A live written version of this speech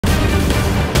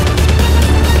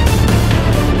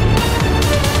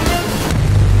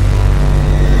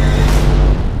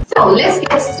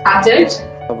started.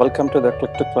 Welcome to the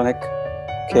Click2Clinic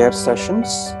Care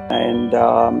Sessions, and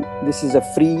this is a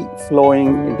free-flowing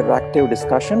interactive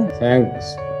discussion.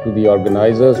 Thanks to the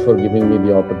organizers for giving me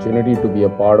the opportunity to be a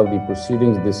part of the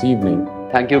proceedings this evening.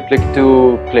 Thank you,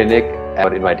 Click2Clinic,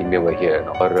 for inviting me over here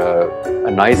for a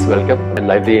nice welcome and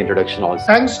lively introduction also.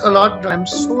 Thanks a lot. I'm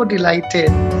so delighted.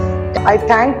 I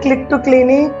thank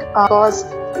Click2Clinic because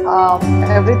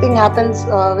everything happens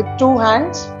with two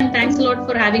hands. And thanks a lot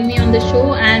for having me on the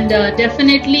show, and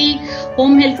definitely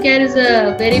home healthcare is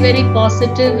a very, very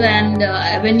positive and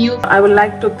avenue. I would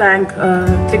like to thank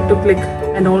Click2Clic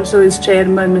and also his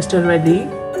chairman, Mr. Reddy.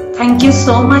 Thank you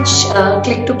so much,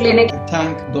 Click2Clinic.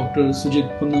 Thank Dr.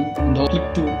 Sujit Punnam and the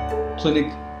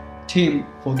Click2Clinic team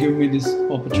for giving me this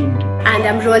opportunity. And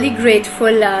I'm really grateful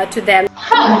to them.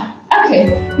 Okay,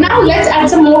 now let's add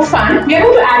some more fun. We are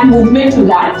going to add movement to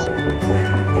that.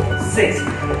 6,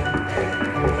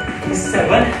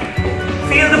 7,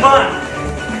 feel the burn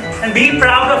and be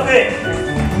proud of it.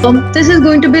 This is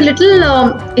going to be a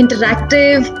little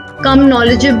interactive,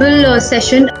 knowledgeable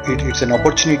session. It's an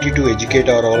opportunity to educate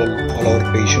all our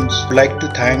patients. I'd like to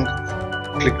thank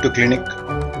Click2Clinic,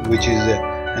 which is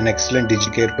an excellent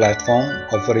digital care platform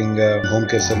offering home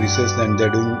care services, and they're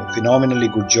doing a phenomenally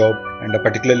good job. And I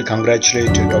particularly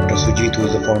congratulate Dr. Sujit, who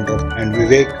is the founder, and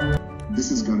Vivek.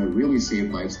 This is going to really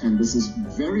save lives, and this is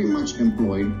very much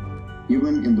employed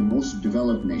even in the most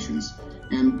developed nations.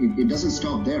 And it doesn't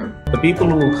stop there. The people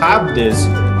who have this,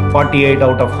 48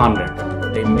 out of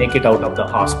 100, they make it out of the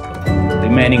hospital.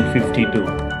 Remaining 52,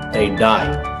 they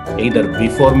die, either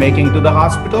before making to the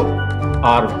hospital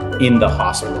or in the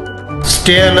hospital.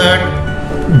 Stay alert,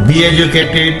 be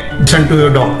educated, listen to your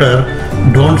doctor,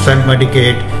 don't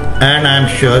self-medicate, and I'm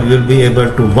sure you'll be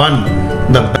able to win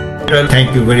the battle.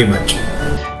 Thank you very much.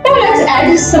 Now let's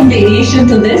add some variation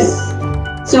to this.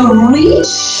 So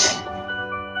reach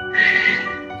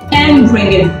and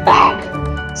bring it back.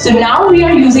 So now we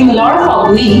are using a lot of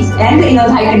obliques and the inner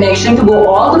thigh connection to go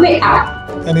all the way up.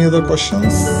 Any other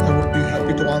questions? I would be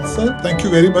happy to answer. Thank you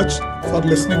very much for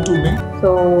listening to me.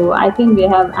 So I think we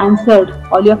have answered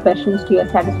all your questions to your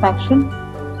satisfaction.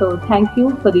 So thank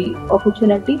you for the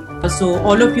opportunity. So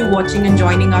all of you watching and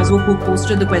joining us who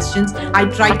posted the questions, I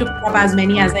tried to pick up as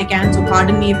many as I can. So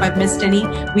pardon me if I've missed any.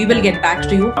 We will get back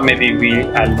to you. Maybe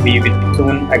I'll be with you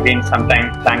soon again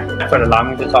sometime. Thanks for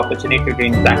allowing this opportunity to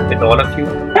interact with all of you.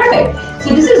 Perfect.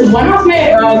 So this is one of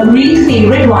my really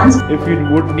favorite ones. If you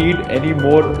would need any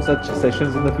more such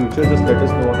sessions in the future, just let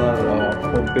us know on our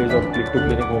homepage of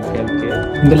Click2Clinic Home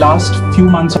Healthcare. In the last few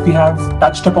months, we have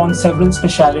touched upon several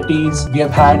specialities. We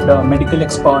have had medical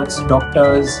experts,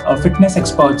 doctors, fitness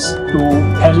experts to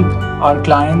help our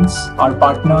clients, our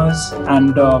partners,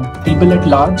 and people at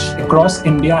large across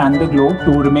India and the globe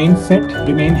to remain fit,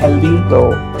 remain healthy.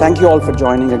 So thank you all for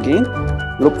joining again.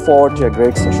 Look forward to a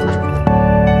great session.